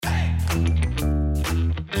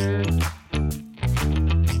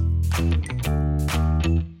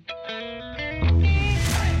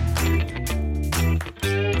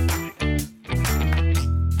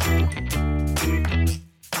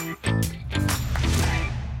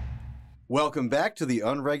Welcome back to the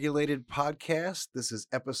Unregulated Podcast. This is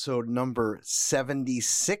episode number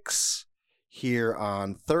 76 here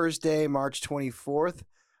on Thursday, March 24th.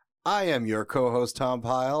 I am your co-host, Tom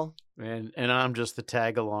Pyle. And I'm just the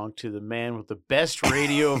tag along to the man with the best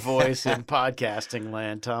radio voice in podcasting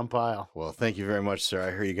land, Tom Pyle. Well, thank you very much, sir.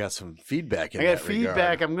 I hear you got some feedback in I got that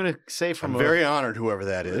feedback. regard. I'm going to say from I'm very honored, whoever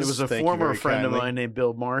that is. It was a Thank you former very friend kindly. of mine named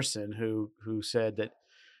Bill Marson who said that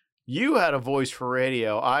you had a voice for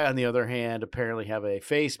radio. I, on the other hand, apparently have a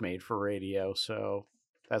face made for radio. So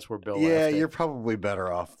that's where Bill Yeah, left it. you're probably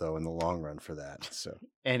better off, though, in the long run for that. So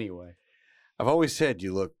Anyway. I've always said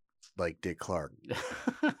you look like Dick Clark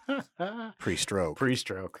pre-stroke.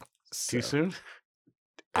 Pre-stroke. Too soon?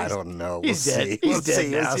 I don't know. He's We'll dead. see. He's We'll dead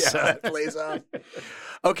see. now, We'll see how so. that plays out.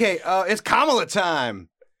 Okay, it's Kamala time.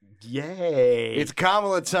 Yay. It's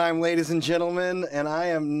Kamala time, ladies and gentlemen, and I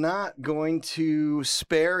am not going to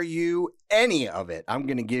spare you any of it. I'm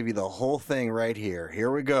going to give you the whole thing right here.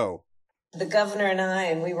 Here we go. The governor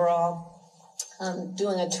and we were all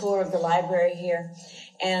doing a tour of the library here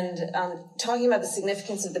and talking about the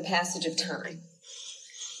significance of the passage of time,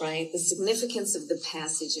 right? The significance of the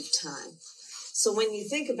passage of time. So when you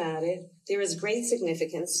think about it, there is great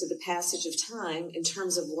significance to the passage of time in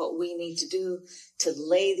terms of what we need to do to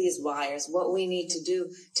lay these wires, what we need to do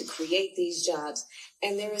to create these jobs.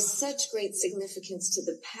 And there is such great significance to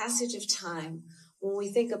the passage of time when we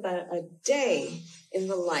think about a day in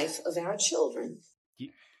the life of our children. Do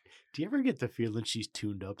you ever get the feeling she's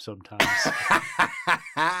tuned up sometimes?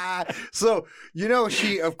 So,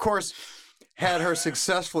 she, of course, had her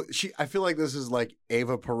successful. I feel like this is like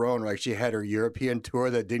Eva Perón, right? She had her European tour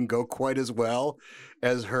that didn't go quite as well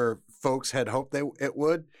as her folks had hoped it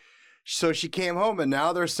would. So she came home, and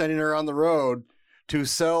now they're sending her on the road to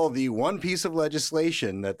sell the one piece of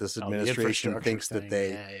legislation that this administration thinks that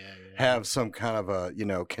they have some kind of a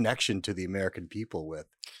connection to the American people with.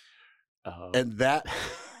 And that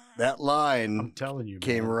line I'm telling you,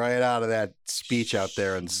 came man. right out of that speech out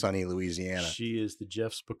there in sunny Louisiana. She is the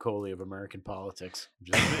Jeff Spicoli of American politics. I'm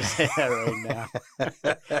just going to say that right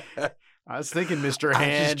now. I was thinking, Mr.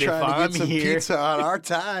 Hand, just trying if to I'm get some here, pizza on our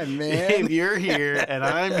time, man. if you're here and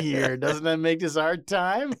I'm here, doesn't that make this our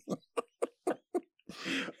time?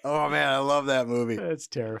 Oh man, I love that movie. That's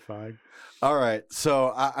terrifying. All right,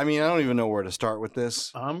 so I don't even know where to start with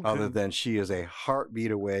this, I'm other con- than she is a heartbeat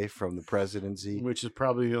away from the presidency. Which is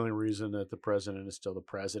probably the only reason that the president is still the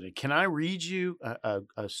president. Can I read you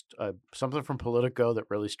something from Politico that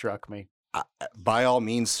really struck me? By all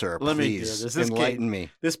means, sir, Let me do please this. enlighten me.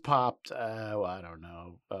 This popped, I don't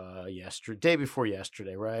know, day before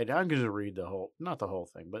yesterday, right? I'm going to read not the whole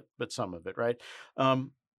thing, but some of it, right?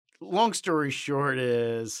 Long story short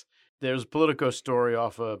is there's a Politico story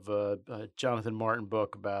off of a Jonathan Martin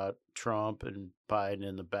book about Trump and Biden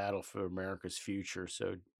and the battle for America's future.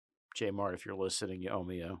 So, Jay Mart, if you're listening, you owe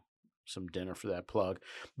me some dinner for that plug.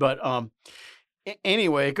 But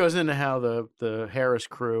anyway, it goes into how the Harris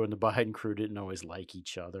crew and the Biden crew didn't always like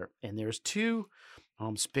each other. And there's two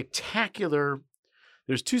spectacular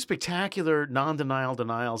non-denial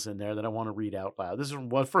denials in there that I want to read out loud. This is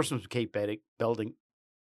one. First one's Kate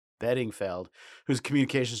Bedingfeld, who's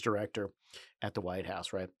communications director at the White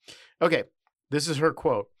House, right? Okay, this is her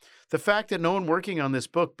quote. "The fact that no one working on this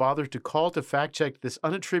book bothered to call to fact check this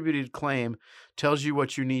unattributed claim tells you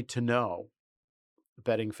what you need to know,"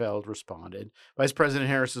 Bedingfeld responded. "Vice President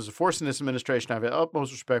Harris is a force in this administration. I have the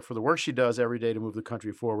utmost respect for the work she does every day to move the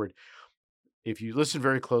country forward." If you listen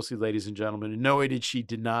very closely, ladies and gentlemen, in no way did she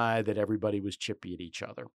deny that everybody was chippy at each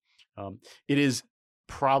other. It is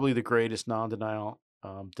probably the greatest non-denial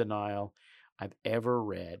denial I've ever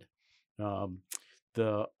read. There's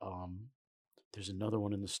another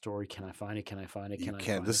one in the story. Can I find it?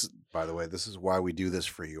 By the way, this is why we do this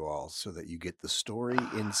for you all, so that you get the story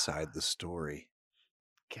inside the story.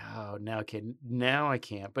 God, now I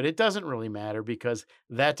can't. But it doesn't really matter because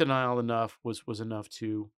that denial was enough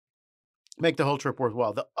to make the whole trip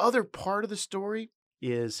worthwhile. The other part of the story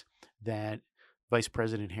is that Vice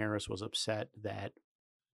President Harris was upset that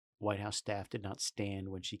White House staff did not stand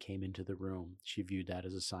when she came into the room. She viewed that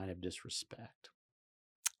as a sign of disrespect.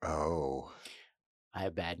 Oh. I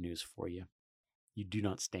have bad news for you. You do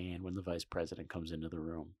not stand when the vice president comes into the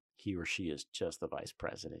room. He or she is just the vice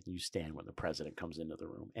president. You stand when the president comes into the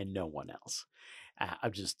room and no one else.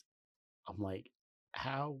 I'm like,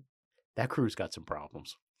 how? That crew's got some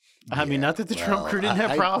problems. I mean, not that the Trump crew didn't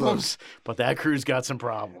have problems, but that crew's got some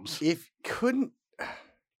problems.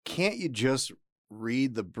 Can't you just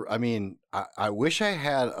read I wish I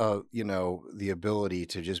had the ability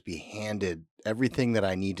to just be handed everything that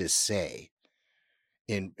I need to say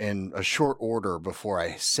in a short order before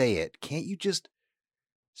I say it. Can't you just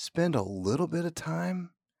spend a little bit of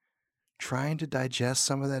time trying to digest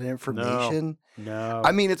some of that information? No.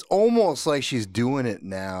 I mean, it's almost like she's doing it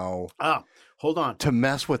now Oh, hold on. to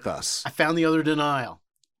mess with us. I found the other denial.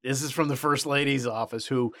 This is from the First Lady's office,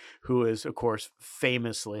 who is, of course,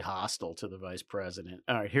 famously hostile to the vice president.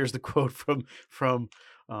 All right, here's the quote from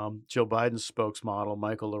Joe Biden's spokesmodel,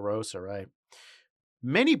 Michael LaRosa, right?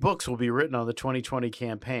 Many books will be written on the 2020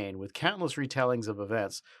 campaign with countless retellings of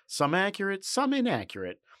events, some accurate, some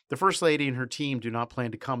inaccurate. The First Lady and her team do not plan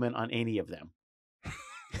to comment on any of them.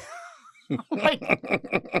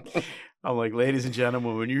 I'm like, ladies and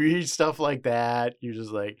gentlemen, when you read stuff like that, you're just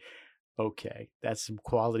like, okay, that's some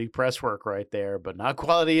quality press work right there, but not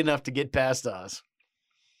quality enough to get past us.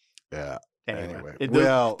 Yeah. Anyway,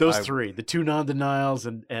 Well, those three, the two non-denials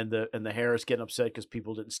and the Harris getting upset because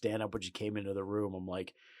people didn't stand up when she came into the room. I'm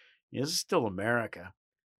like, this is still America.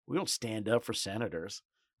 We don't stand up for senators.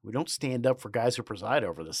 We don't stand up for guys who preside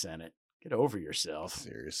over the Senate. Get over yourself.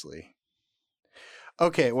 Seriously.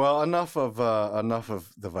 Okay, well, enough of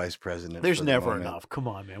the vice president. There's for the never moment. enough. Come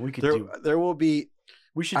on, man. We could There will be.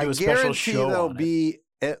 We should do I a special guarantee show there'll on be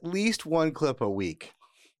at least one clip a week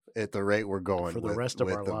at the rate we're going For the with, rest of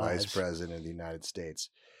with our the lives. vice president of the United States.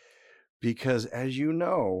 Because as you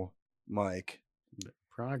know, Mike,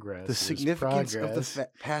 progress. the is significance of progress. the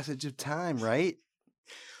passage of time, right?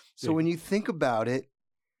 So Yeah. when you think about it,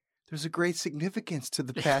 there's a great significance to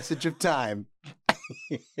the passage of time.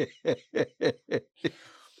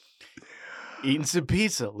 Eating some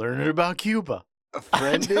pizza, learning about Cuba. A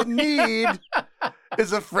friend in need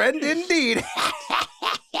is a friend indeed.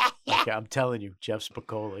 Okay, I'm telling you, Jeff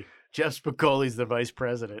Spicoli. Jeff Spicoli's the vice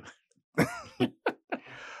president.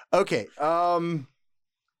 Okay.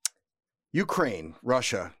 Ukraine,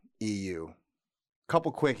 Russia, EU.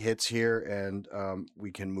 Couple quick hits here, and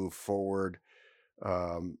we can move forward.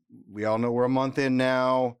 We all know we're a month in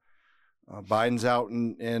now. Biden's out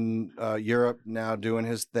in Europe now doing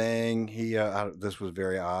his thing. This was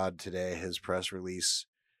very odd today. His press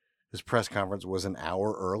conference was an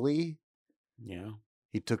hour early. Yeah.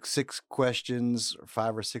 He took 5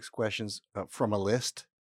 or 6 questions from a list.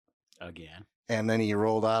 Again. And then he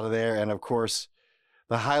rolled out of there. And of course,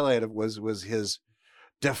 the highlight was his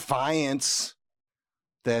defiance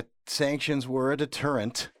that sanctions were a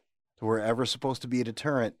deterrent, were ever supposed to be a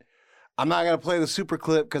deterrent. I'm not going to play the super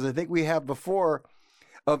clip because I think we have before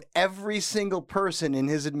of every single person in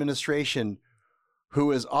his administration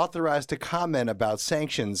who is authorized to comment about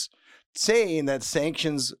sanctions, saying that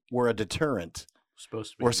sanctions were a deterrent.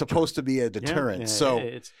 Supposed to be a deterrent. Yeah,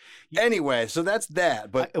 so anyway, so that's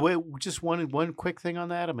that. But wait, just one quick thing on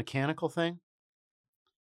that, a mechanical thing.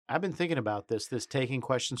 I've been thinking about this taking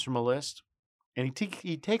questions from a list, and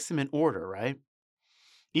he takes them in order, right?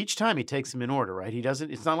 Each time he takes them in order, right? He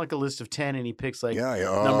doesn't. It's not like a list of 10, and he picks like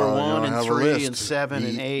number 1 and 3 and 7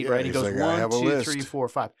 and 8, right? He goes like, 1, 2, 3, 4,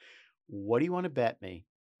 5. What do you want to bet me?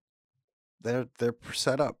 They're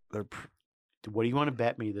set up. What do you want to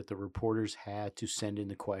bet me that the reporters had to send in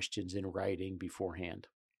the questions in writing beforehand?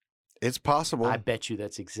 It's possible. I bet you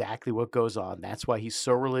that's exactly what goes on. That's why he's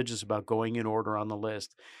so religious about going in order on the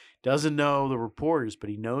list. Doesn't know the reporters, but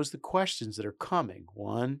he knows the questions that are coming.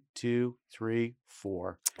 1, 2, 3,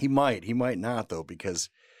 4. He might not though,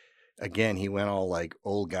 because again, he went all like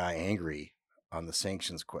old guy angry on the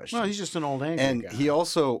sanctions question. Well, he's just an old angry and guy. he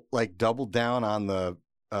also like doubled down on the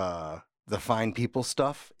fine people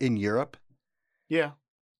stuff in Europe. Yeah.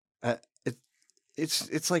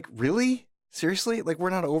 It's like, really? Seriously? Like, we're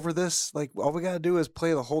not over this? Like, all we got to do is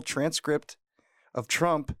play the whole transcript of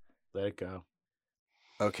Trump. Let it go.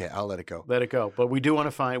 Okay, I'll let it go. Let it go. But we are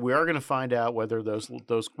going to find out whether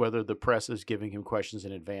whether the press is giving him questions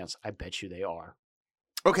in advance. I bet you they are.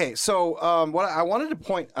 Okay, so what I wanted to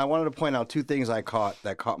point out 2 things I caught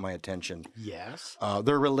that caught my attention. Yes.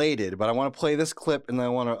 They're related, but I want to play this clip and then I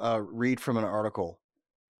want to read from an article.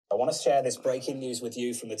 I want to share this breaking news with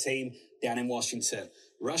you from the team down in Washington.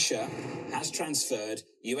 Russia has transferred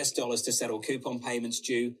US dollars to settle coupon payments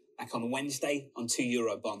due back on Wednesday on 2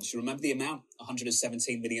 euro bonds. You remember the amount?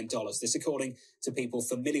 $117 million. This according to people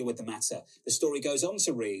familiar with the matter. The story goes on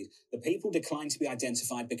to read, the people declined to be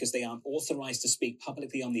identified because they aren't authorized to speak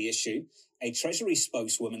publicly on the issue. A Treasury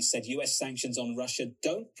spokeswoman said US sanctions on Russia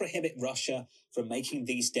don't prohibit Russia from making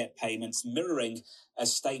these debt payments, mirroring a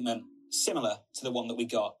statement similar to the one that we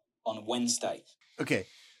got on Wednesday. Okay,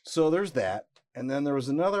 so there's that. And then there was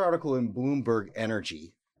another article in Bloomberg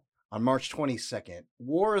Energy on March 22nd.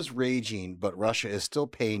 War is raging, but Russia is still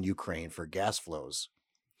paying Ukraine for gas flows.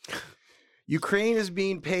 Ukraine is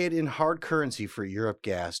being paid in hard currency for Europe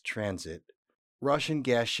gas transit, Russian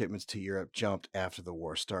gas shipments to Europe jumped after the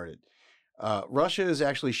war started. Russia is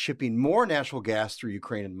actually shipping more natural gas through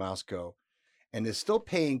Ukraine and Moscow and is still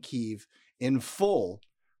paying Kyiv in full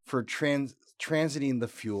for transiting the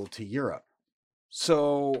fuel to Europe.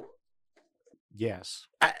 So Yes.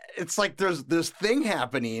 it's like there's this thing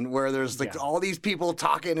happening where there's like all these people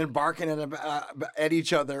talking and barking at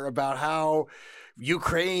each other about how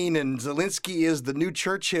Ukraine and Zelensky is the new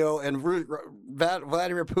Churchill and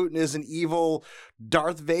Vladimir Putin is an evil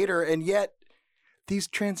Darth Vader, and yet these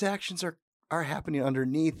transactions are happening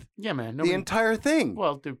underneath the entire thing.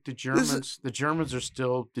 Well, the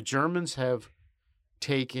Germans have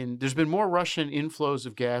taken, there's been more Russian inflows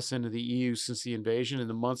of gas into the EU since the invasion, in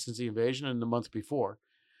the month since the invasion, and the month before.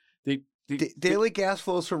 Daily gas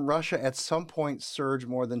flows from Russia at some point surged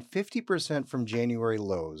more than 50% from January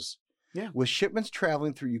lows. Yeah. With shipments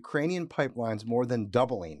traveling through Ukrainian pipelines more than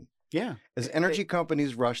doubling. Yeah. As energy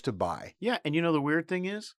companies rush to buy. Yeah. And you know, the weird thing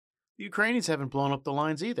is, the Ukrainians haven't blown up the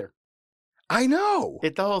lines either. I know.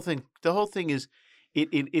 The whole thing is,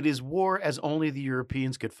 it is war as only the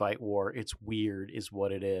Europeans could fight war. It's weird is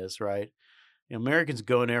what it is, right? You know, Americans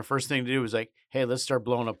go in there, first thing to do is like, hey, let's start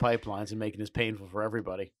blowing up pipelines and making this painful for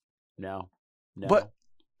everybody. No. But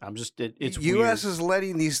I'm just, it's U.S. weird. is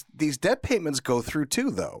letting these debt payments go through too,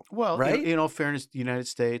 though. Well, right? In all fairness, the United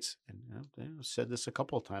States, and I've said this a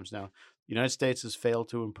couple of times now, the United States has failed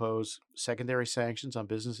to impose secondary sanctions on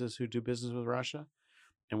businesses who do business with Russia,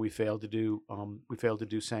 and we failed to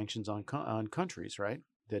do sanctions on countries, right,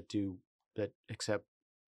 that accept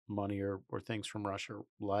money or things from Russia,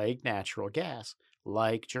 like natural gas,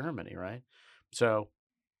 like Germany, right? So.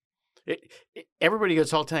 Everybody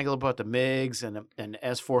gets all tangled about the MiGs and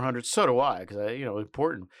S-400. So do I, because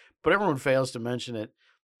important. But everyone fails to mention that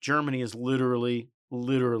Germany is literally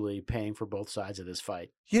paying for both sides of this fight.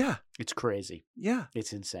 Yeah, it's crazy. Yeah,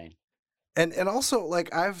 it's insane. And also,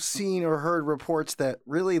 like, I've seen or heard reports that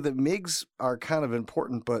really the MiGs are kind of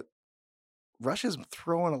important, but Russia's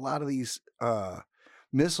throwing a lot of these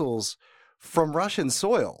missiles from Russian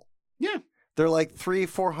soil. Yeah. They're like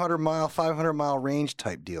 300-400 mile, 500-mile range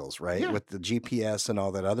type deals, right? Yeah. With the GPS and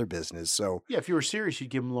all that other business. So yeah, if you were serious, you'd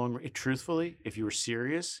give them long. Truthfully, if you were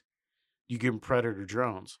serious, you give them Predator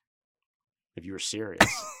drones. If you were serious,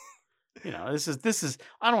 this is.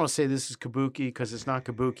 I don't want to say this is kabuki because it's not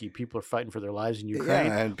kabuki. People are fighting for their lives in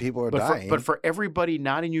Ukraine, and people are dying. But for everybody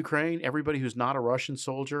not in Ukraine, everybody who's not a Russian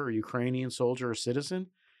soldier or Ukrainian soldier or citizen,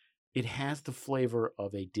 it has the flavor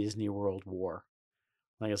of a Disney World war.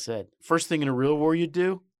 Like I said, first thing in a real war you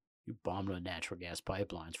do, you bomb the natural gas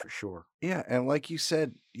pipelines for sure. Yeah, and like you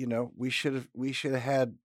said, we should have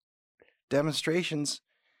had demonstrations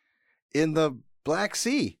in the Black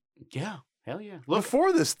Sea. Yeah, hell yeah.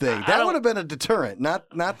 Before this thing, that would have been a deterrent,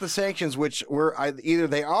 not the sanctions, which were either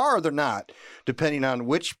they are or they're not, depending on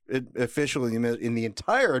which official in the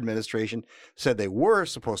entire administration said they were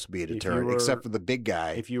supposed to be a deterrent, except for the big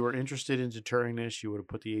guy. If you were interested in deterring this, you would have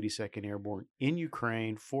put the 82nd Airborne in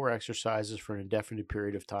Ukraine for exercises for an indefinite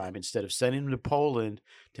period of time instead of sending them to Poland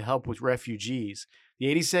to help with refugees. The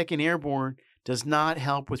 82nd Airborne does not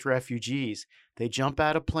help with refugees. They jump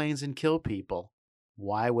out of planes and kill people.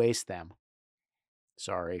 Why waste them?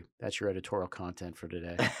 Sorry, that's your editorial content for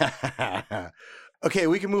today. Okay,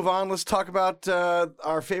 we can move on. Let's talk about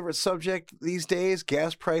our favorite subject these days,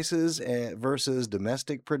 gas prices versus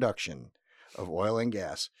domestic production of oil and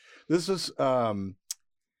gas. This is, the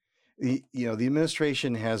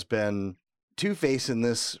administration has been two-faced in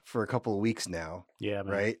this for a couple of weeks now. Yeah,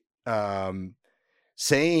 man. Right?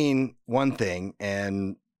 Saying one thing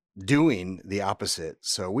and doing the opposite.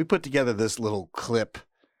 So we put together this little clip,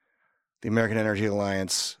 the American Energy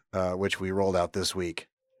Alliance, which we rolled out this week.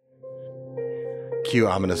 Cue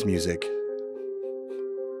ominous music.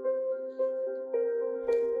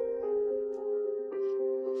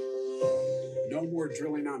 No more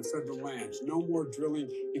drilling on federal lands. No more drilling,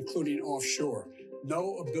 including offshore.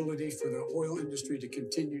 No ability for the oil industry to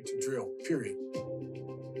continue to drill, period.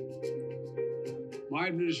 My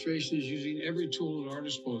administration is using every tool at our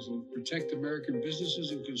disposal to protect American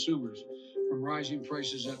businesses and consumers from rising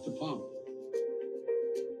prices at the pump.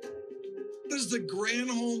 Is the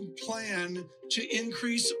Granholm plan to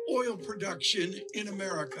increase oil production in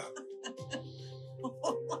America?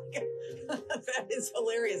 Oh my God. That is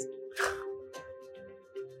hilarious.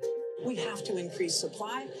 We have to increase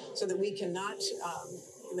supply so that we cannot,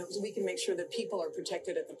 so we can make sure that people are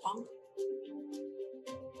protected at the pump.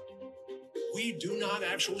 We do not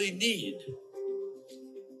actually need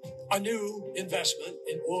a new investment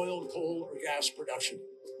in oil, coal, or gas production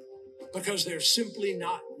because they're simply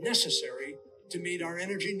not necessary to meet our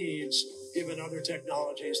energy needs, given other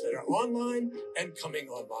technologies that are online and coming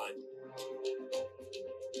online.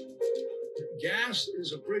 Gas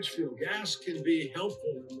is a bridge fuel. Gas can be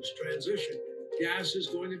helpful in this transition. Gas is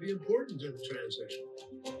going to be important in the transition.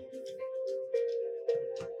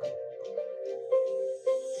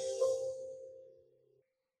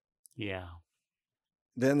 Yeah.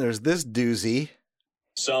 Then there's this doozy.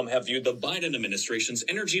 Some have viewed the Biden administration's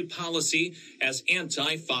energy policy as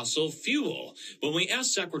anti-fossil fuel. When we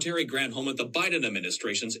asked Secretary Granholm if the Biden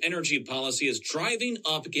administration's energy policy is driving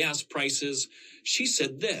up gas prices, she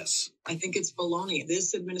said this. I think it's baloney.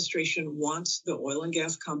 This administration wants the oil and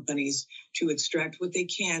gas companies to extract what they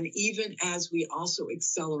can, even as we also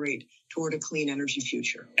accelerate toward a clean energy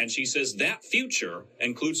future. And she says that future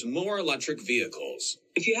includes more electric vehicles.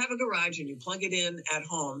 If you have a garage and you plug it in at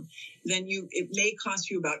home, then it may cost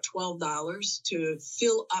you about $12 to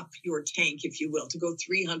fill up your tank, if you will, to go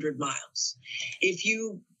 300 miles. If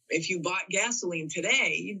you bought gasoline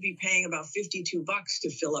today, you'd be paying about $52 to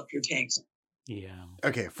fill up your tanks. Yeah.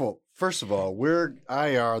 Okay, first of all,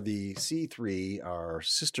 IR, the C3, our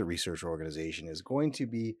sister research organization, is going to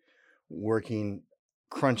be we're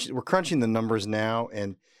crunching the numbers now,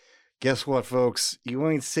 and guess what, folks? You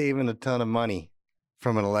ain't saving a ton of money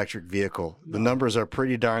from an electric vehicle. The numbers are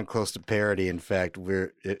pretty darn close to parity. In fact,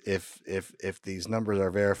 if these numbers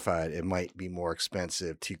are verified, it might be more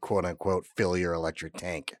expensive to quote unquote fill your electric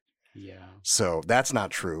tank. Yeah. So that's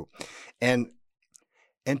not true. And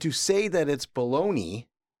to say that it's baloney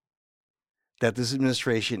that this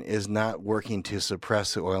administration is not working to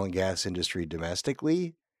suppress the oil and gas industry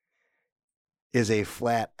domestically is a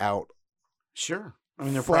flat out Sure. I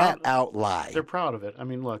mean, they're flat proud, out lie. They're proud of it. I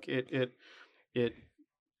mean, look, it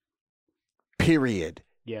period.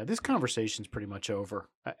 Yeah, this conversation's pretty much over.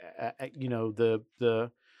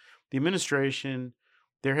 The administration,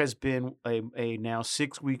 there has been a now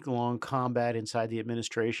 6-week long combat inside the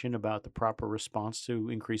administration about the proper response to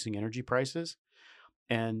increasing energy prices.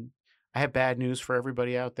 And I have bad news for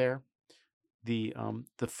everybody out there. The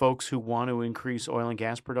folks who want to increase oil and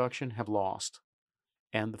gas production have lost.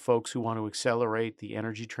 And the folks who want to accelerate the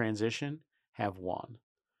energy transition have won.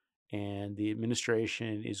 And the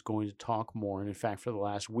administration is going to talk more. And in fact, for the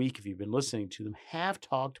last week, if you've been listening to them, have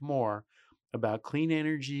talked more about clean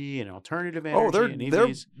energy and alternative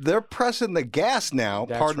energy. They're pressing the gas now.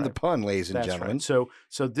 That's Pardon right. the pun, ladies and That's gentlemen. right.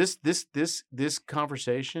 So this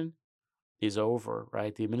conversation is over,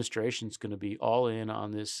 right? The administration's going to be all in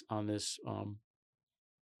on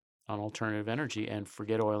on alternative energy and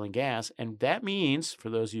forget oil and gas. And that means, for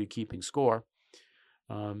those of you keeping score,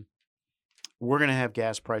 we're going to have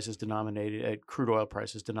gas prices crude oil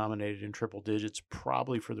prices denominated in triple digits,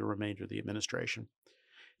 probably for the remainder of the administration.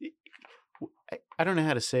 I don't know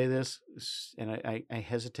how to say this, and I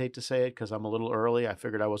hesitate to say it because I'm a little early. I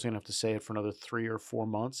figured I wasn't going to have to say it for another 3 or 4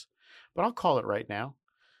 months, but I'll call it right now.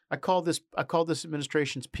 I called this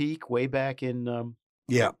administration's peak way back in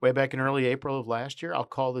early April of last year. I'll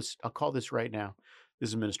call this right now.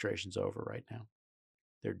 This administration's over right now.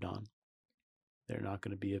 They're done. They're not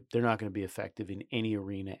going to be effective in any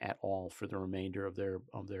arena at all for the remainder of their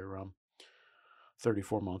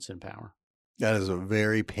 34 months in power. That is a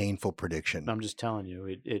very painful prediction. I'm just telling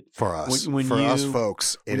you, for us, us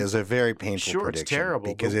folks, it is a very painful prediction. It's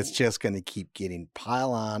terrible because it's just going to keep getting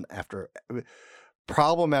problem after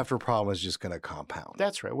problem is just going to compound.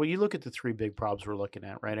 That's right. Well, you look at the 3 big problems we're looking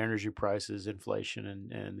at, right? Energy prices, inflation,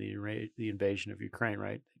 and the invasion of Ukraine,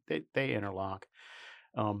 right? They interlock.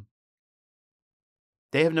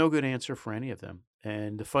 They have no good answer for any of them.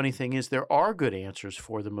 And the funny thing is, there are good answers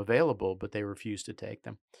for them available, but they refuse to take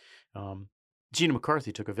them. Gina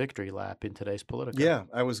McCarthy took a victory lap in today's Politico. Yeah,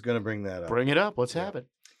 I was going to bring that up. Bring it up. Let's have it.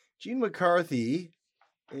 Gina McCarthy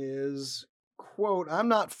is, quote, "I'm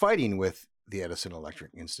not fighting with the Edison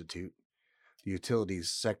Electric Institute, the utilities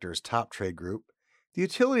sector's top trade group. The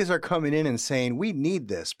utilities are coming in and saying, we need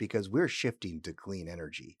this because we're shifting to clean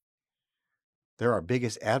energy. They're our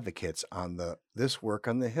biggest advocates on this work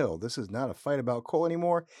on the Hill. This is not a fight about coal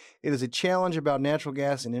anymore. It is a challenge about natural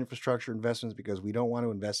gas and infrastructure investments because we don't want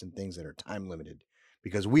to invest in things that are time limited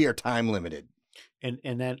because we are time limited." And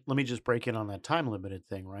that, let me just break in on that time limited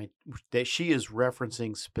thing, right? That she is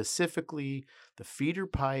referencing specifically the feeder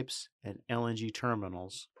pipes and LNG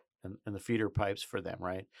terminals and the feeder pipes for them,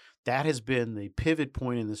 right? That has been the pivot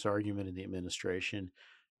point in this argument in the administration.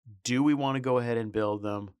 Do we want to go ahead and build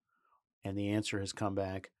them? And the answer has come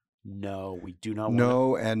back, no, we do not want to.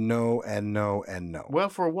 No, and no, and no, and no. Well,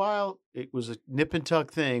 for a while, it was a nip and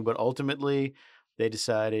tuck thing, but ultimately they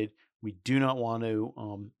decided we do not want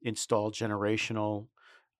to install generational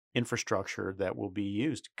infrastructure that will be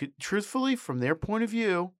used. Truthfully, from their point of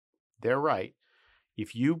view, they're right.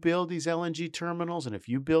 If you build these LNG terminals and if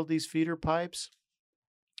you build these feeder pipes,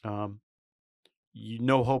 no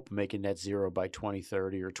hope of making net zero by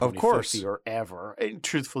 2030 or 2050 or ever. And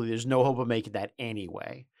truthfully, there's no hope of making that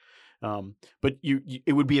anyway. But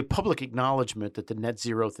it would be a public acknowledgement that the net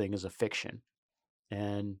zero thing is a fiction.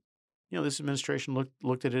 And, this administration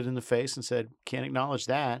looked at it in the face and said, can't acknowledge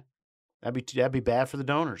that. That'd be bad for the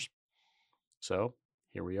donors. So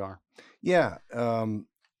here we are. Yeah.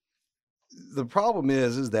 The problem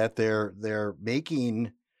is that they're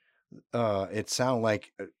making it sound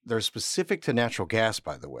like they're specific to natural gas,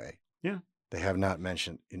 by the way. Yeah. They have not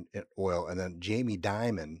mentioned in oil. And then Jamie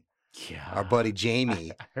Dimon, yeah, our buddy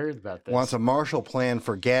Jamie, I heard about this. Wants a Marshall Plan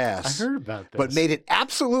for gas. I heard about this. But made it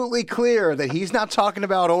absolutely clear that he's not talking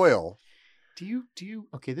about oil. Do you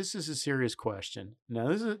okay, this is a serious question. Now,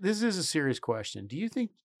 this is a serious question. Do you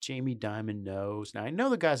think Jamie Dimon knows? Now, I know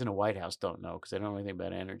the guys in the White House don't know because they don't know anything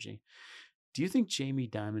about energy. Do you think Jamie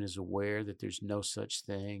Dimon is aware that there's no such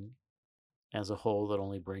thing as a whole that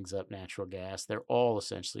only brings up natural gas? They're all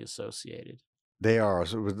essentially associated. They are.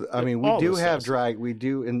 So, I mean, we do have dry. We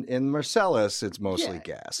do in Marcellus. It's mostly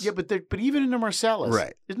gas. Yeah, but even in the Marcellus,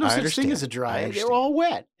 right? There's no such thing as a dry. They're all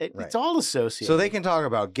wet. It's all associated. So they can talk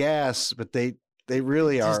about gas, but they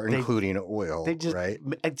really are including oil. They just, right?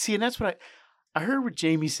 See, and that's what I heard what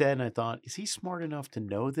Jamie said, and I thought, is he smart enough to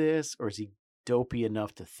know this, or is he dopey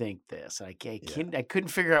enough to think this? I couldn't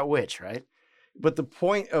figure out which. Right. But the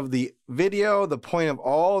point of the video, the point of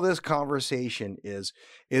all this conversation is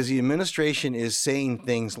the administration is saying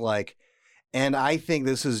things like, and I think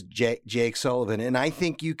this is Jake Sullivan, and I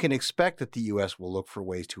think you can expect that the U.S. will look for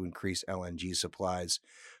ways to increase LNG supplies,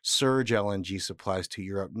 surge LNG supplies to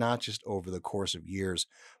Europe, not just over the course of years,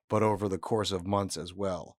 but over the course of months as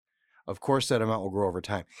well. Of course, that amount will grow over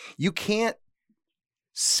time. You can't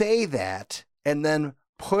say that and then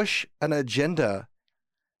push an agenda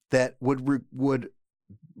that would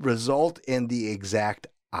result in the exact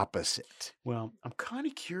opposite. Well, I'm kind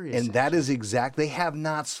of curious. And that is they have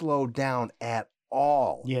not slowed down at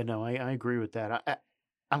all. Yeah, no, I agree with that.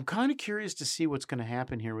 I'm kind of curious to see what's going to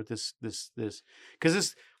happen here with this,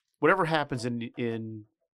 because whatever happens in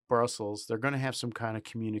Brussels, they're going to have some kind of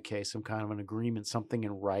communique, some kind of an agreement, something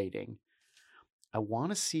in writing. I want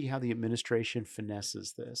to see how the administration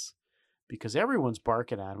finesses this. Because everyone's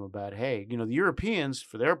barking at them about, hey, the Europeans,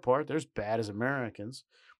 for their part, they're as bad as Americans,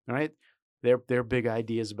 right? Their big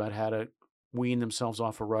ideas about how to wean themselves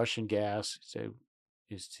off of Russian gas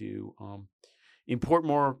is to import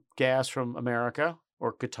more gas from America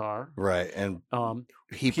or Qatar, right? And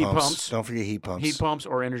heat pumps. Don't forget heat pumps. Heat pumps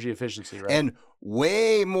or energy efficiency, right? And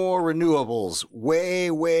way more renewables, way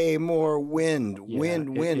more wind.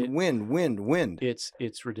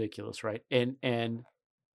 It's ridiculous, right? And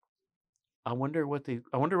I wonder what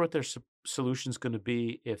their solution's going to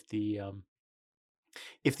be if the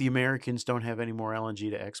Americans don't have any more LNG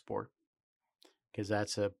to export, because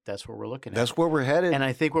that's what we're looking at. That's where we're headed. And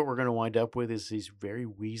I think what we're going to wind up with is these very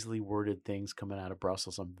weaselly worded things coming out of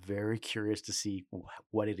Brussels. I'm very curious to see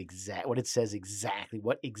what it says exactly.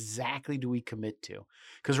 What exactly do we commit to?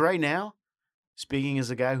 Because right now, speaking as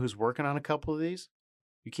a guy who's working on a couple of these,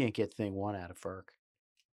 you can't get thing one out of FERC.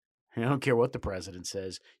 I don't care what the president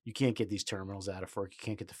says. You can't get these terminals out of FERC. You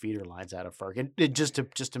can't get the feeder lines out of FERC. And just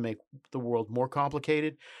to make the world more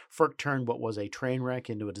complicated, FERC turned what was a train wreck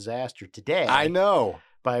into a disaster today. I know.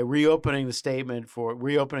 By reopening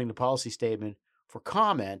the policy statement for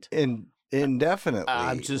comment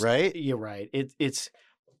indefinitely. Right? You're right. It's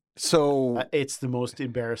the most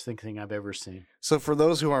embarrassing thing I've ever seen. So for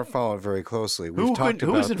those who aren't following very closely, we've talked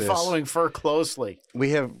about this. Who isn't following FERC closely?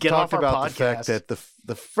 We have talked about the fact that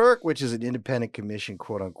the FERC, which is an independent commission,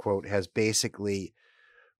 quote unquote, has basically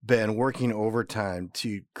been working overtime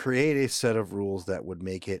to create a set of rules that would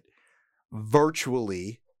make it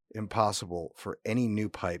virtually impossible for any new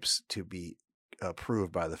pipes to be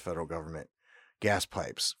approved by the federal government. Gas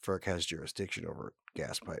pipes. FERC has jurisdiction over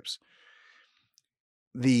gas pipes.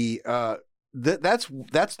 That's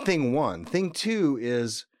thing one. Thing two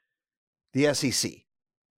is the SEC.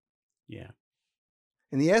 Yeah.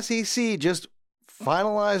 And the SEC just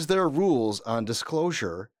finalized their rules on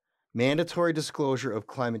mandatory disclosure of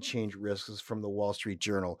climate change risks from the Wall Street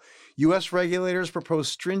Journal. U.S. regulators propose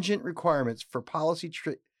stringent requirements for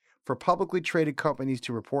publicly traded companies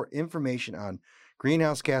to report information on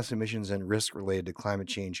greenhouse gas emissions and risk related to climate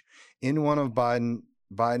change in one of the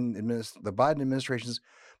Biden administration's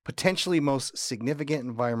potentially most significant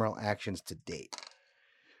environmental actions to date.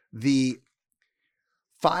 The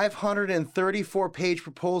 534-page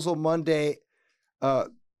proposal Monday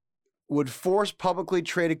would force publicly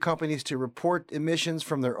traded companies to report emissions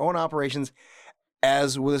from their own operations,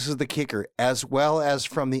 this is the kicker, as well as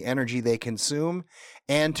from the energy they consume,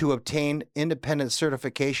 and to obtain independent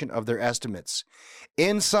certification of their estimates.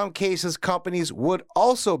 In some cases, companies would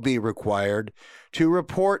also be required to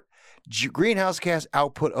report greenhouse gas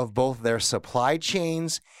output of both their supply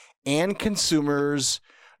chains and consumers,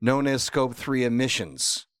 known as Scope 3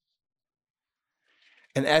 emissions.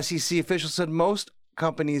 An SEC official said most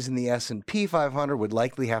companies in the S&P 500 would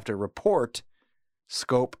likely have to report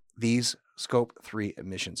Scope 3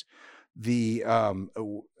 emissions.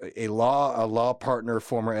 A law partner,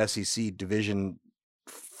 former SEC division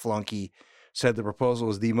flunky, said the proposal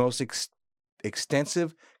was the most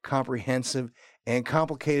extensive, comprehensive, and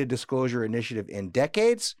complicated disclosure initiative in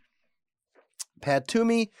decades. Pat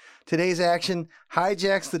Toomey, today's action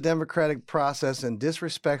hijacks the democratic process and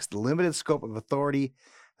disrespects the limited scope of authority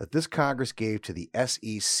that this Congress gave to the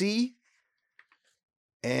SEC.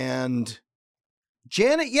 And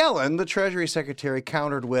Janet Yellen, the Treasury Secretary,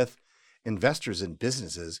 countered with, investors and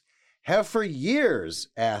businesses have for years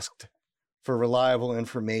asked for reliable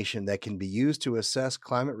information that can be used to assess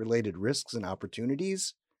climate-related risks and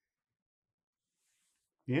opportunities.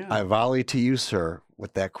 Yeah. I volley to you, sir,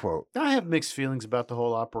 with that quote. I have mixed feelings about the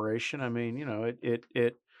whole operation. I mean,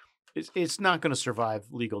 it's not going to survive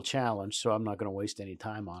legal challenge, so I'm not going to waste any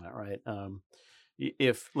time on it, right?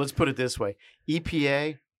 Let's put it this way,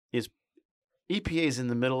 EPA is in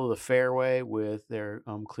the middle of the fairway with their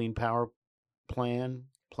clean power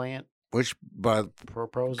plant. Which, by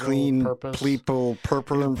proposal, clean purpose, people,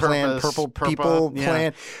 purple people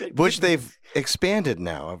plan, which they've expanded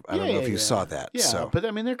now. I don't know if you saw that. Yeah, so. But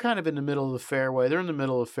I mean, they're kind of in the middle of the fairway. They're in the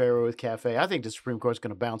middle of the fairway with CAFE. I think the Supreme Court's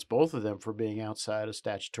going to bounce both of them for being outside of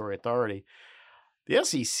statutory authority. The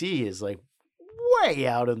SEC is like way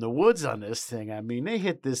out in the woods on this thing. I mean, they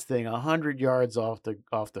hit this thing 100 yards off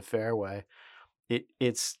the fairway.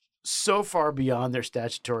 It's so far beyond their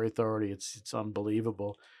statutory authority. It's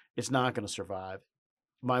unbelievable. It's not going to survive.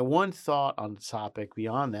 My one thought on the topic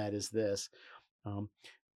beyond that is this.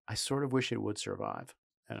 I sort of wish it would survive,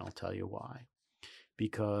 and I'll tell you why.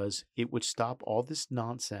 Because it would stop all this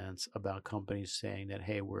nonsense about companies saying that,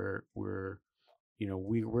 hey, we're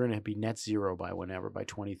going to be net zero by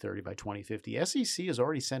 2030, by 2050. SEC is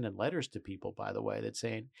already sending letters to people, by the way, that's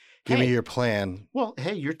saying, hey, give me your plan. Well,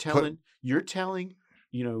 hey, you're telling your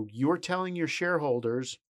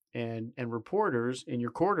shareholders and reporters in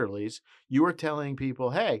your quarterlies, you are telling people,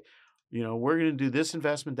 hey, we're going to do this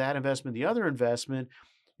investment, that investment, the other investment,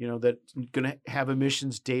 that's going to have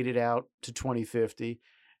emissions dated out to 2050.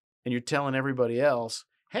 And you're telling everybody else,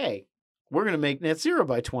 hey, we're going to make net zero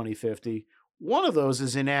by 2050. One of those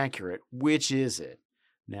is inaccurate. Which is it?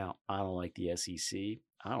 Now, I don't like the SEC.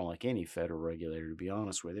 I don't like any federal regulator, to be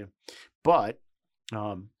honest with you. But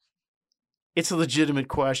it's a legitimate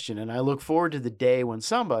question, and I look forward to the day when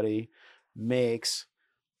somebody makes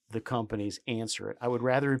the companies answer it. I would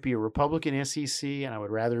rather it be a Republican SEC, and I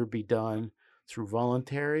would rather it be done through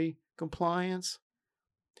voluntary compliance.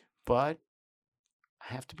 But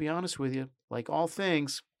I have to be honest with you, like all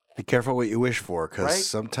things. Be careful what you wish for, because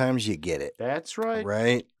sometimes you get it. That's right.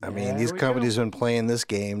 Right? I mean, these companies have been playing this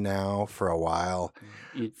game now for a while,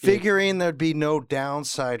 figuring there'd be no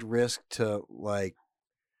downside risk to, like,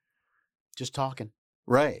 just talking.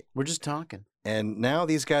 Right. We're just talking. And now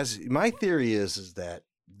these guys, my theory is that,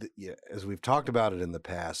 as we've talked about it in the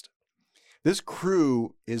past, this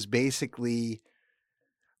crew is basically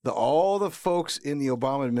all the folks in the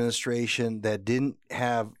Obama administration that didn't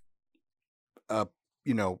have a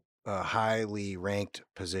highly ranked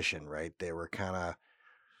position, right? They were kind of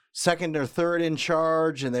second or third in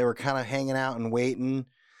charge, and they were kind of hanging out and waiting,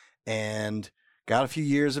 and got a few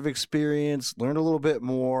years of experience, learned a little bit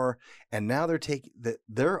more, and now they're taking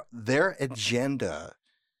their agenda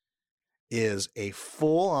is a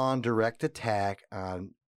full-on direct attack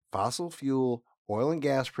on fossil fuel, oil and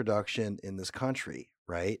gas production in this country,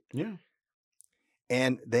 right? Yeah.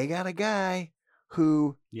 And they got a guy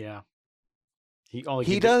who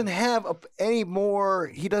he doesn't have any more.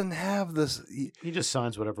 He doesn't have this. He just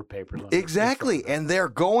signs whatever papers. Exactly, and they're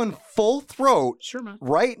going full throat, sure, man,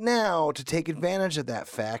 right now to take advantage of that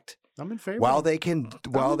fact. I'm in favor. While they can,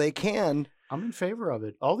 I'm in favor of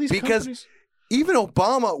it. All these because companies. Even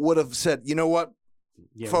Obama would have said, you know what,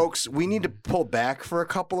 folks, we need to pull back for a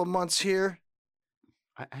couple of months here.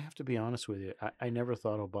 I have to be honest with you. I never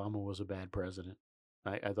thought Obama was a bad president.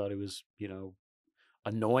 I thought he was,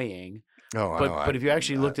 annoying. Oh, but if you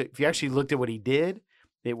actually looked at what he did,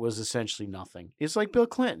 it was essentially nothing. It's like Bill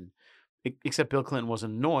Clinton, except Bill Clinton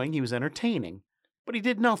wasn't annoying; he was entertaining, but he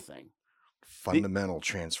did nothing. fundamental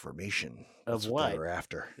transformation of That's what they were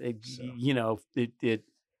after.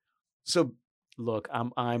 So look,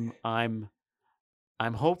 I'm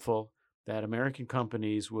hopeful that American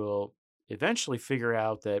companies will eventually figure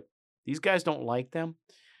out that these guys don't like them,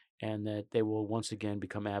 and that they will once again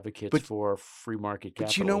become advocates for free market capitalism.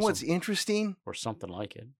 But you know what's interesting? Or something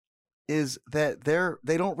like it. Is that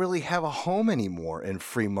they don't really have a home anymore in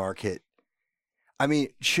free market. I mean,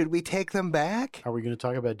 should we take them back? Are we going to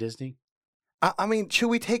talk about Disney? I mean, should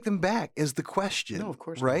we take them back is the question. No, of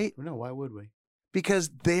course right? not. No, why would we?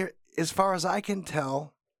 Because they're, as far as I can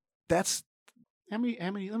tell, that's... How many,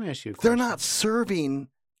 let me ask you a question. They're not serving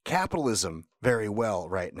capitalism very well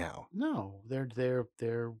right now. No, they're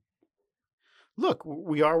look,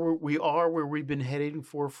 we are where we've been heading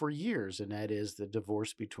for years, and that is the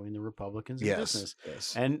divorce between the Republicans and business.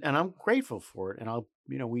 Yes. And I'm grateful for it. And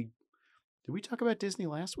did we talk about Disney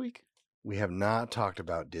last week? We have not talked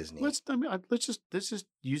about Disney. Let's just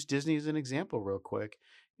use Disney as an example real quick.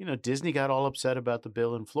 Disney got all upset about the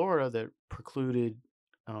bill in Florida that precluded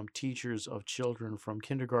teachers of children from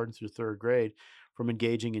kindergarten through third grade from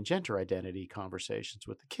engaging in gender identity conversations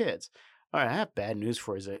with the kids. All right, I have bad news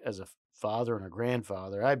for you. As a father and a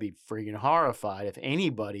grandfather, I'd be freaking horrified if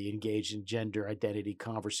anybody engaged in gender identity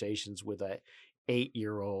conversations with a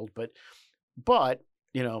 8-year-old. But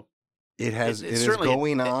it is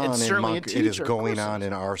going on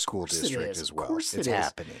in our school district as well. Of course it's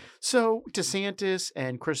happening. So DeSantis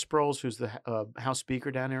and Chris Sproles, who's the House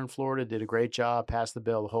Speaker down there in Florida, did a great job, passed the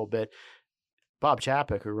bill, the whole bit. Bob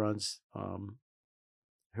Chapek, who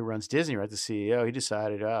runs Disney, right, the CEO, he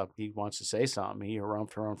decided he wants to say something. He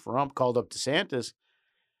harumph, called up DeSantis,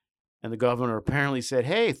 and the governor apparently said,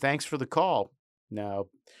 "Hey, thanks for the call. Now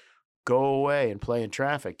go away and play in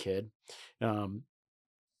traffic, kid."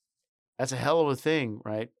 That's a hell of a thing,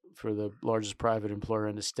 right, for the largest private employer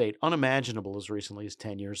in the state. Unimaginable as recently as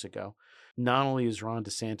 10 years ago. Not only is Ron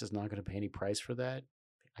DeSantis not going to pay any price for that,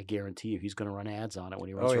 I guarantee you he's going to run ads on it when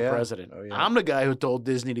he runs for president. Oh, yeah. I'm the guy who told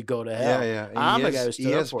Disney to go to hell. Yeah. I'm the guy who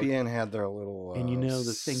stood up for it. ESPN had their little and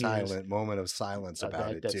the thing moment of silence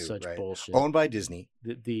about it that's too. Such right? bullshit. Owned by Disney.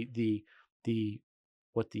 What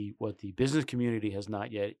the business community has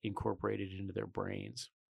not yet incorporated into their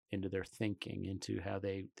brains, into their thinking, into how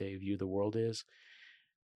they view the world is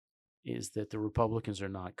that the Republicans are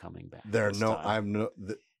not coming back.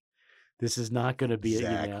 This is not going to be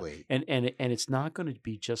exactly, and it's not going to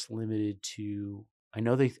be just limited to. I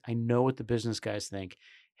know what the business guys think.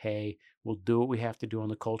 Hey, we'll do what we have to do on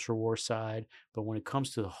the culture war side, but when it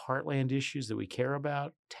comes to the heartland issues that we care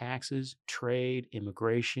about, taxes, trade,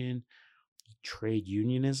 immigration, trade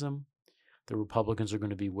unionism, the Republicans are going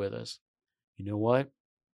to be with us. You know what?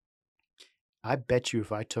 I bet you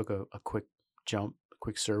if I took a quick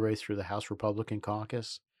survey through the House Republican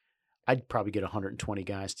caucus, I'd probably get 120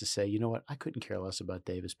 guys to say, you know what, I couldn't care less about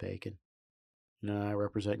Davis-Bacon. I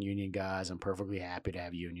represent union guys. I'm perfectly happy to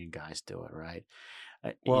have union guys do it, right?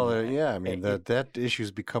 That issue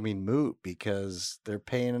is becoming moot because they're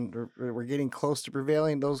paying. We're getting close to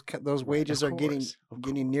prevailing. Those wages are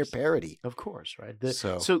getting near parity. Of course, right?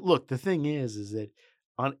 So look, the thing is that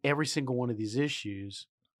on every single one of these issues,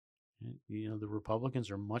 the Republicans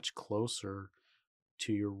are much closer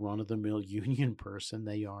to your run-of-the-mill union person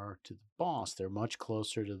they are to the boss. They're much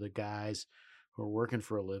closer to the guys who are working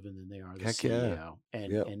for a living than they are the CEO.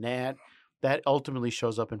 Yeah. And that ultimately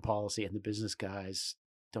shows up in policy, and the business guys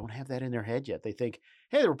don't have that in their head yet. They think,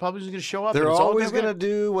 hey, the Republicans are going to show up. They're always going to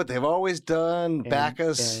do what they've always done, back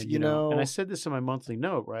us, And I said this in my monthly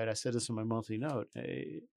note, right?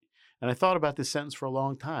 And I thought about this sentence for a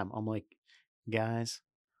long time. I'm like, guys,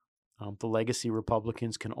 the legacy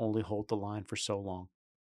Republicans can only hold the line for so long.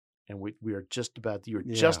 And we are just about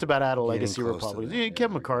out of legacy Republicans.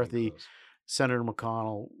 Kevin McCarthy, Senator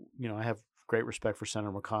McConnell, I have great respect for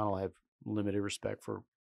Senator McConnell. I have limited respect for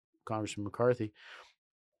Congressman McCarthy.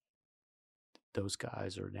 Those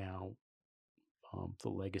guys are now the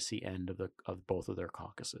legacy end of both of their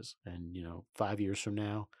caucuses. And, 5 years from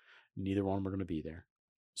now, neither one of them are going to be there.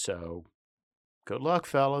 So good luck,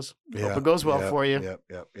 fellas. Hope it goes well for you.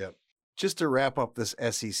 Yep. Just to wrap up this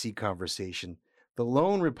SEC conversation, the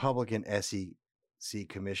lone Republican SEC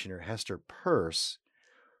commissioner, Hester Peirce,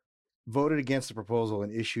 voted against the proposal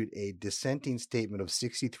and issued a dissenting statement of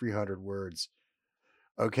 6,300 words.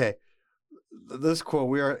 Okay, this quote: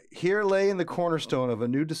 "We are here laying the cornerstone of a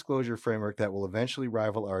new disclosure framework that will eventually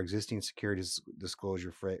rival our existing securities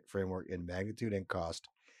disclosure framework in magnitude and cost,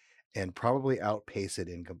 and probably outpace it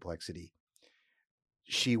in complexity."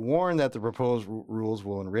 She warned that the proposed rules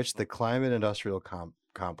will enrich the climate industrial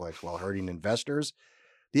complex while hurting investors,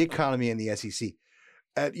 the economy, and the SEC.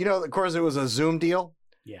 of course, it was a Zoom deal.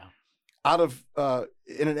 Yeah.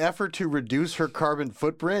 In an effort to reduce her carbon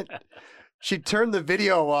footprint, she turned the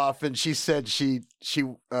video off and she said she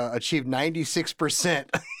achieved 96%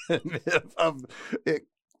 of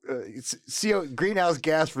greenhouse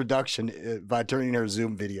gas reduction by turning her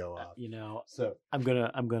Zoom video off. So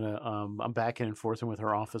I'm back and forth with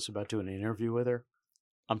her office about doing an interview with her.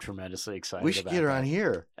 I'm tremendously excited. We should about get her that. on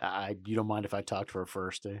here. You don't mind if I talk to her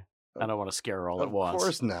first? I don't want to scare her all at Of once.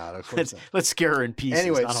 course not. Of course not. Let's scare her in pieces.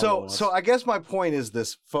 Anyway, not all at once. so I guess my point is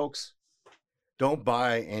this, folks. Don't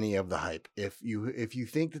buy any of the hype. If you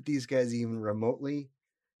think that these guys even remotely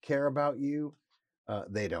care about you,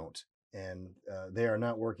 they don't, and they are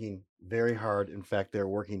not working very hard. In fact, they're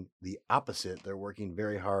working the opposite. They're working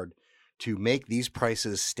very hard to make these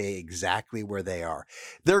prices stay exactly where they are.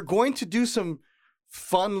 They're going to do some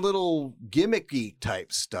fun little gimmicky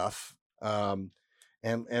type stuff. And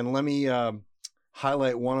let me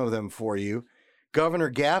highlight one of them for you. Governor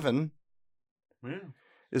Gavin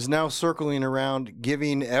is now circling around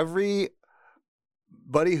giving everybody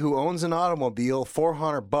who owns an automobile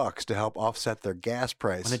 $400 to help offset their gas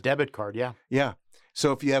price. On a debit card, yeah. Yeah.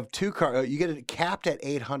 So if you have two cars, you get it capped at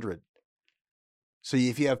 $800. So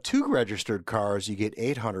if you have two registered cars, you get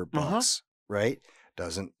 $800, right?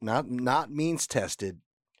 Not means tested.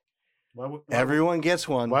 Everyone gets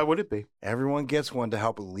one. Why would it be? Everyone gets one to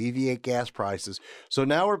help alleviate gas prices. So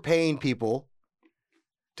now we're paying people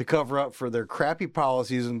to cover up for their crappy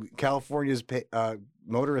policies, and California's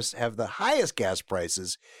motorists have the highest gas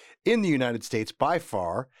prices in the United States by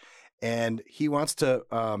far, and he wants to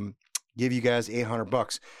give you guys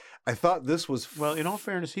 $800. I thought this was well. In all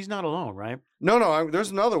fairness, he's not alone, right? No.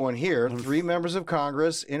 There's another one here. 3 members of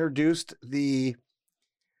Congress introduced the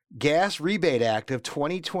Gas Rebate Act of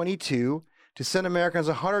 2022 to send Americans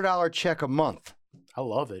a $100 check a month. I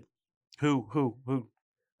love it. Who?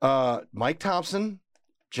 Mike Thompson,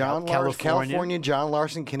 California, John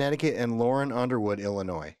Larson, Connecticut, and Lauren Underwood,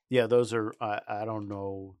 Illinois. Yeah, those are. I don't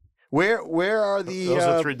know. Where are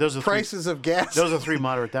the those are prices of gas? Those are 3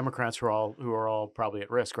 moderate Democrats who are all probably at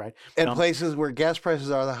risk, right? And places where gas prices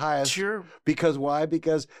are the highest. Sure. Because why?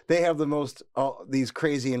 Because they have the most these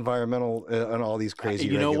crazy environmental and all these crazy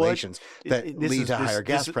regulations that lead to higher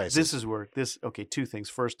gas prices. This is where okay. 2 things.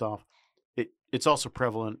 First off, it's also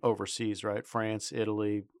prevalent overseas, right? France,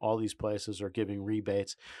 Italy, all these places are giving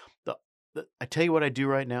rebates. I tell you what I do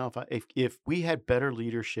right now. If we had better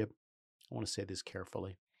leadership, I want to say this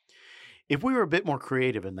carefully. If we were a bit more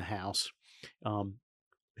creative in the House,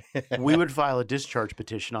 we would file a discharge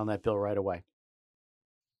petition on that bill right away.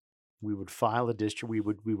 We would file a discharge. We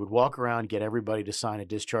would walk around, get everybody to sign a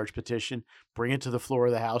discharge petition, bring it to the floor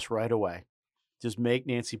of the House right away. Just make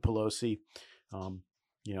Nancy Pelosi,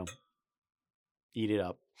 eat it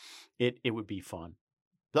up. It would be fun.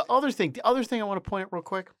 The other thing I want to point out real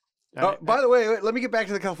quick. By the way, let me get back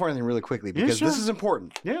to the California thing really quickly because this is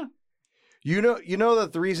important. Yeah. You know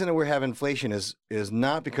that the reason that we have inflation is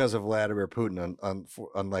not because of Vladimir Putin,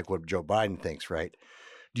 unlike what Joe Biden thinks, right?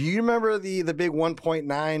 Do you remember the big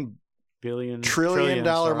 $1.9 trillion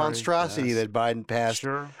monstrosity that Biden passed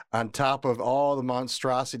on top of all the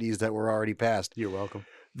monstrosities that were already passed? You're welcome.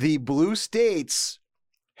 The blue states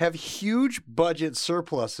have huge budget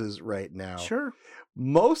surpluses right now. Sure.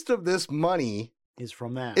 Most of this money is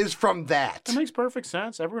from that. That makes perfect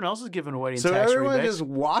sense. Everyone else is giving away in so tax everyone rebates. is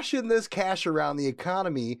washing this cash around the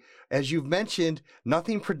economy. As you've mentioned,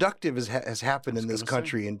 nothing productive has happened in this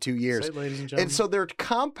country in 2 years. Say, ladies and gentlemen. And so they're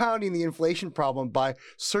compounding the inflation problem by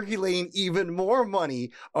circulating even more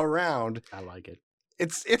money around. I like it.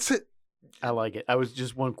 I like it. I was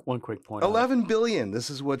just one quick point. $11 billion. This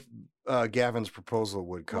is what Gavin's proposal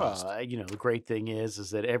would cost. Well, the great thing is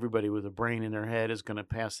that everybody with a brain in their head is going to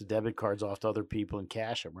pass the debit cards off to other people and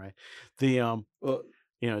cash them, right?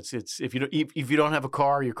 It's if you don't have a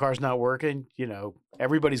car, your car's not working.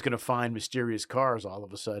 Everybody's going to find mysterious cars all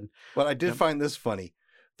of a sudden. But I did find this funny.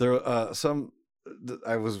 There, I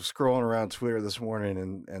was scrolling around Twitter this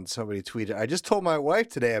morning, and somebody tweeted, "I just told my wife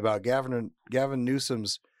today about Gavin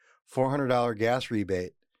Newsom's $400 gas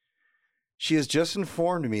rebate. She has just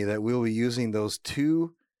informed me that we'll be using those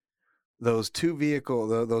two vehicles,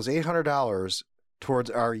 those $800 towards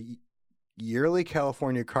our yearly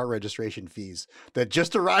California car registration fees that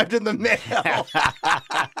just arrived in the mail."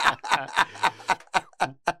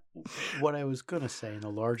 What I was going to say in a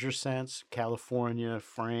larger sense, California,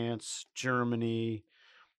 France, Germany,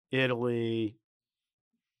 Italy,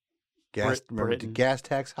 Britain, gas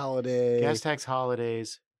tax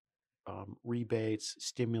holidays, rebates,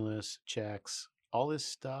 stimulus checks, all this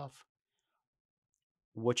stuff.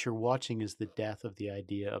 What you're watching is the death of the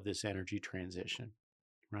idea of this energy transition.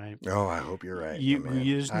 right? Oh, I hope you're right. You, my man.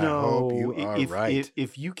 you just I know hope you are right.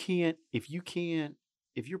 if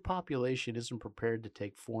your population isn't prepared to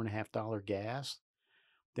take $4.50 gas,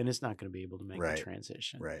 then it's not going to be able to make the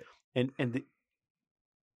transition. Right. And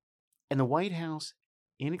the White House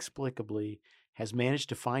inexplicably has managed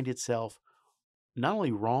to find itself not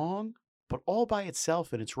only wrong, but all by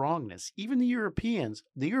itself in its wrongness. Even the Europeans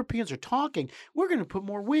are talking, we're going to put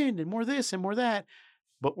more wind and more this and more that.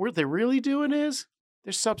 But what they're really doing is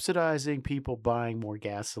they're subsidizing people buying more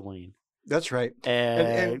gasoline. That's right.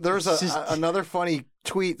 And there's another funny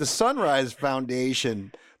tweet. The Sunrise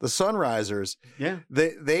Foundation, the Sunrisers,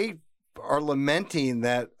 they are lamenting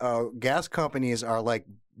that gas companies are like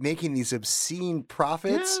making these obscene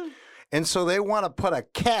profits. Yeah. And so they want to put a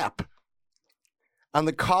cap on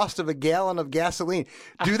the cost of a gallon of gasoline.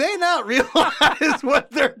 Do they not realize what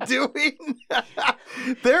they're doing?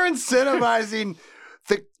 They're incentivizing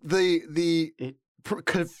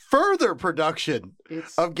further production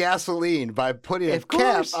of gasoline by putting a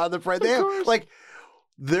cap on the price. They have, like,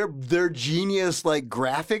 their genius, like,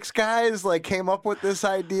 graphics guys, like, came up with this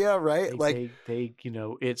idea, right? They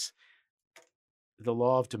it's the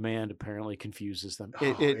law of demand apparently confuses them.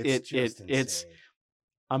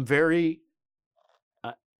 I'm very.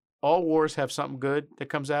 All wars have something good that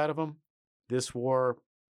comes out of them. This war,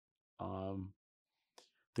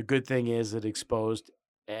 the good thing is it exposed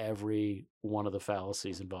every one of the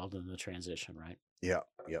fallacies involved in the transition, right? Yep.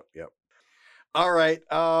 All right.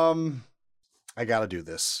 I got to do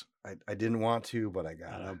this. I didn't want to, but I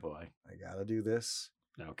got to. Oh, boy. I got to do this.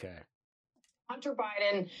 Okay. Hunter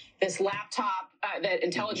Biden, this laptop that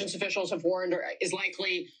intelligence officials have warned is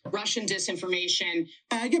likely Russian disinformation.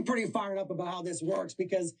 I get pretty fired up about how this works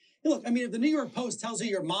because, look, I mean, if the New York Post tells you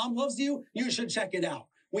your mom loves you, you should check it out.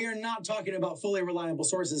 We are not talking about fully reliable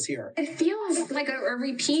sources here. It feels like a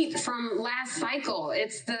repeat from last cycle.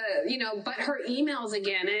 It's the, but her emails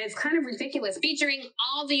again, and it's kind of ridiculous, featuring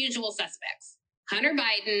all the usual suspects. Hunter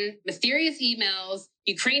Biden, mysterious emails,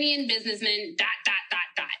 Ukrainian businessmen, ...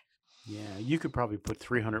 Yeah, you could probably put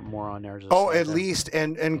 300 more on there. At least,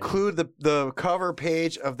 and include the cover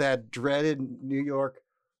page of that dreaded New York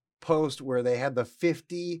Post where they had the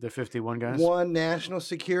 51 guys, national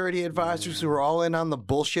security advisors who were all in on the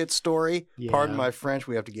bullshit story. Yeah. Pardon my French.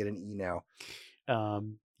 We have to get an E now. I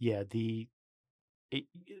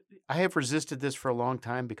have resisted this for a long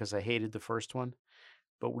time because I hated the first one.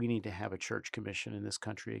 But we need to have a church commission in this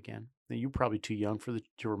country again. Now, you're probably too young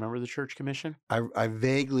to remember the church commission. I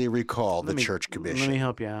vaguely recall the church commission. Let me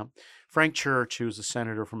help you out. Frank Church, who was a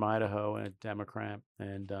senator from Idaho and a Democrat,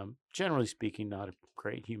 and generally speaking, not a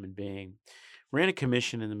great human being, ran a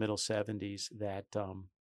commission in the middle 70s that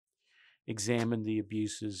examined the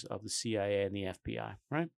abuses of the CIA and the FBI,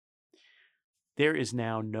 right? There is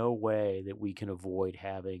now no way that we can avoid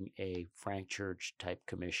having a Frank Church type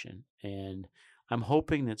commission. And I'm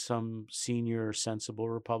hoping that some senior, sensible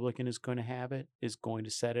Republican is going to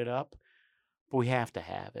set it up, but we have to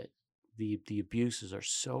have it. The abuses are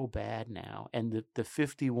so bad now, and the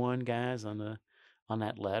 51 guys on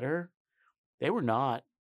that letter, they were not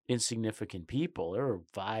insignificant people. There were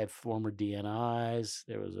 5 former DNIs.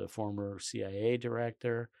 There was a former CIA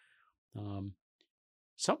director.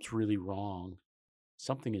 Something's really wrong.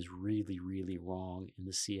 Something is really, really wrong in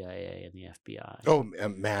the CIA and the FBI. Oh,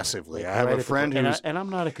 massively. I have a friend who's... And I'm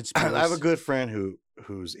not a conspiracy. I have a good friend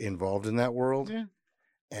who's involved in that world. Yeah.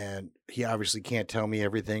 And he obviously can't tell me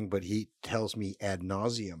everything, but he tells me ad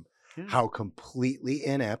nauseum how completely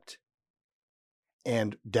inept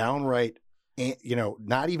and downright,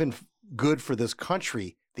 not even good for this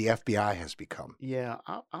country the FBI has become. Yeah,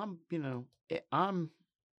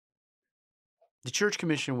 the church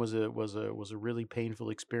commission was a really painful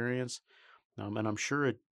experience, and I'm sure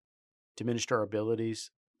it diminished our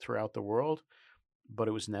abilities throughout the world, but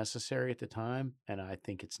it was necessary at the time, and I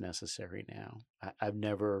think it's necessary now. I've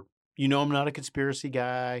never, I'm not a conspiracy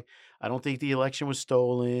guy. I don't think the election was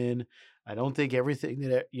stolen. I don't think everything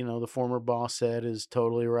that the former boss said is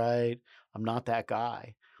totally right. I'm not that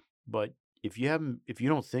guy. But if you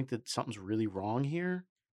don't think that something's really wrong here,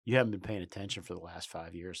 you haven't been paying attention for the last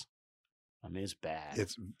 5 years. I mean, it's bad.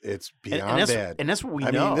 It's beyond bad. And that's what we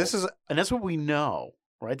know. And that's what we know,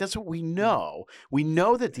 right? That's what we know. We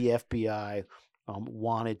know that the FBI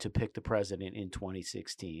wanted to pick the president in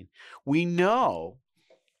 2016. We know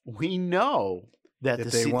that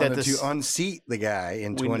they wanted to unseat the guy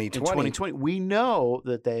in 2020. In 2020, we know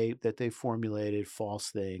that they formulated false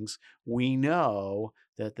things. We know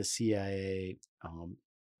that the CIA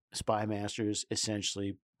spy masters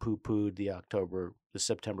essentially poo-pooed the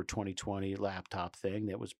September 2020 laptop thing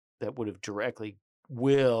that would have directly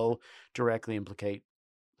implicate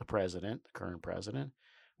the current president.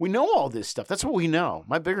 We know all this stuff. That's what we know.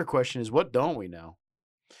 My bigger question is, what don't we know?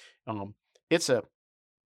 It's a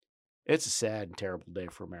sad and terrible day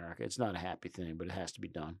for America. It's not a happy thing, but it has to be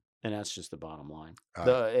done. And that's just the bottom line.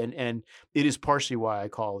 And it is partially why I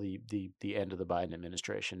call the end of the Biden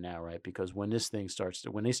administration now, right? Because when this thing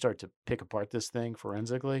when they start to pick apart this thing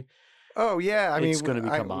forensically, oh yeah, it's going to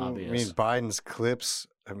become obvious. I mean, Biden's clips.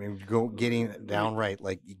 I mean, getting downright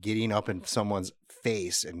like getting up in someone's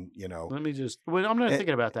face, and Let me just. Well, I'm not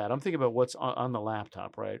thinking about that. I'm thinking about what's on the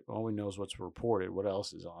laptop, right? All we know is what's reported. What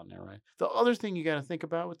else is on there, right? The other thing you got to think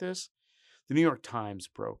about with this, the New York Times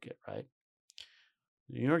broke it, right?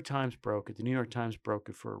 The New York Times broke it. The New York Times broke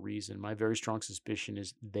it for a reason. My very strong suspicion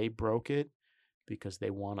is they broke it because they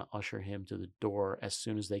want to usher him to the door as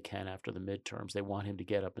soon as they can after the midterms. They want him to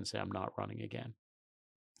get up and say, I'm not running again.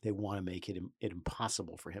 They want to make it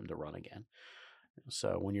impossible for him to run again.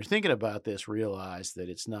 So when you're thinking about this, realize that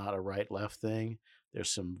it's not a right-left thing.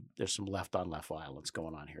 There's some left-on-left violence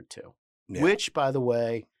going on here too, which, by the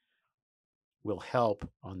way, will help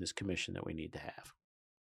on this commission that we need to have.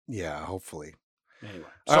 Yeah, hopefully. Anyway,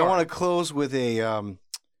 I want to close with a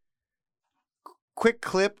quick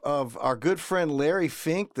clip of our good friend Larry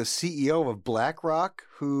Fink, the CEO of BlackRock,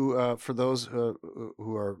 who, for those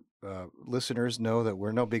who are listeners, know that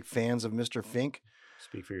we're no big fans of Mr. Fink.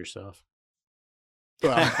 Speak for yourself.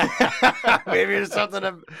 Well, maybe there's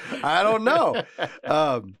something I don't know,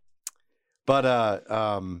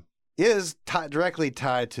 but is directly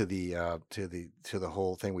tied to the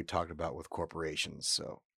whole thing we talked about with corporations.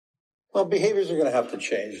 So. Well, behaviors are going to have to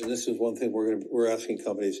change, and this is one thing we're asking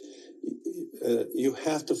companies. You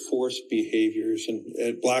have to force behaviors, and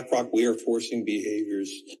at BlackRock, we are forcing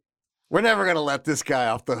behaviors. We're never going to let this guy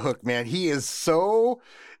off the hook, man. He is so,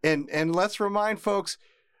 and let's remind folks,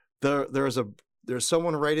 there's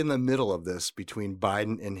someone right in the middle of this between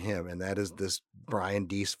Biden and him, and that is this Brian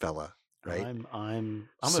Deese fella, right? I'm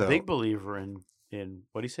a big believer in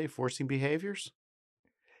what do you say, forcing behaviors?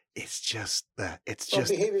 It's just that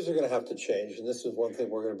behaviors are going to have to change, and this is one thing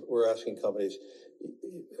we're asking companies.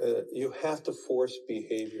 You have to force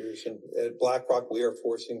behaviors, and at BlackRock, we are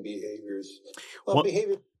forcing behaviors. Well,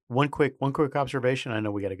 behavior. One quick observation. I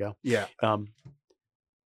know we got to go. Yeah.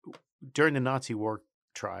 During the Nazi war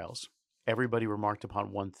trials, everybody remarked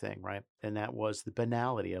upon one thing, right? And that was the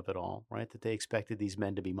banality of it all, right? That they expected these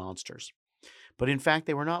men to be monsters. But in fact,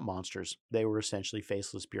 they were not monsters. They were essentially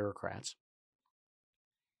faceless bureaucrats.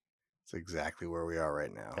 That's exactly where we are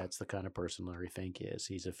right now. That's the kind of person Larry Fink is.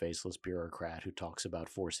 He's a faceless bureaucrat who talks about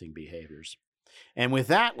forcing behaviors. And with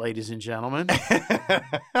that, ladies and gentlemen,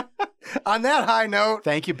 on that high note,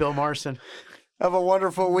 thank you, Bill Marson. Have a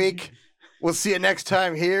wonderful week. We'll see you next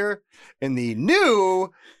time here in the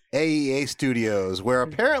new AEA studios, where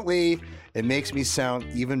apparently it makes me sound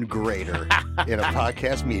even greater in a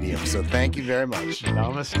podcast medium. So thank you very much.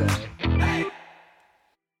 Namaste.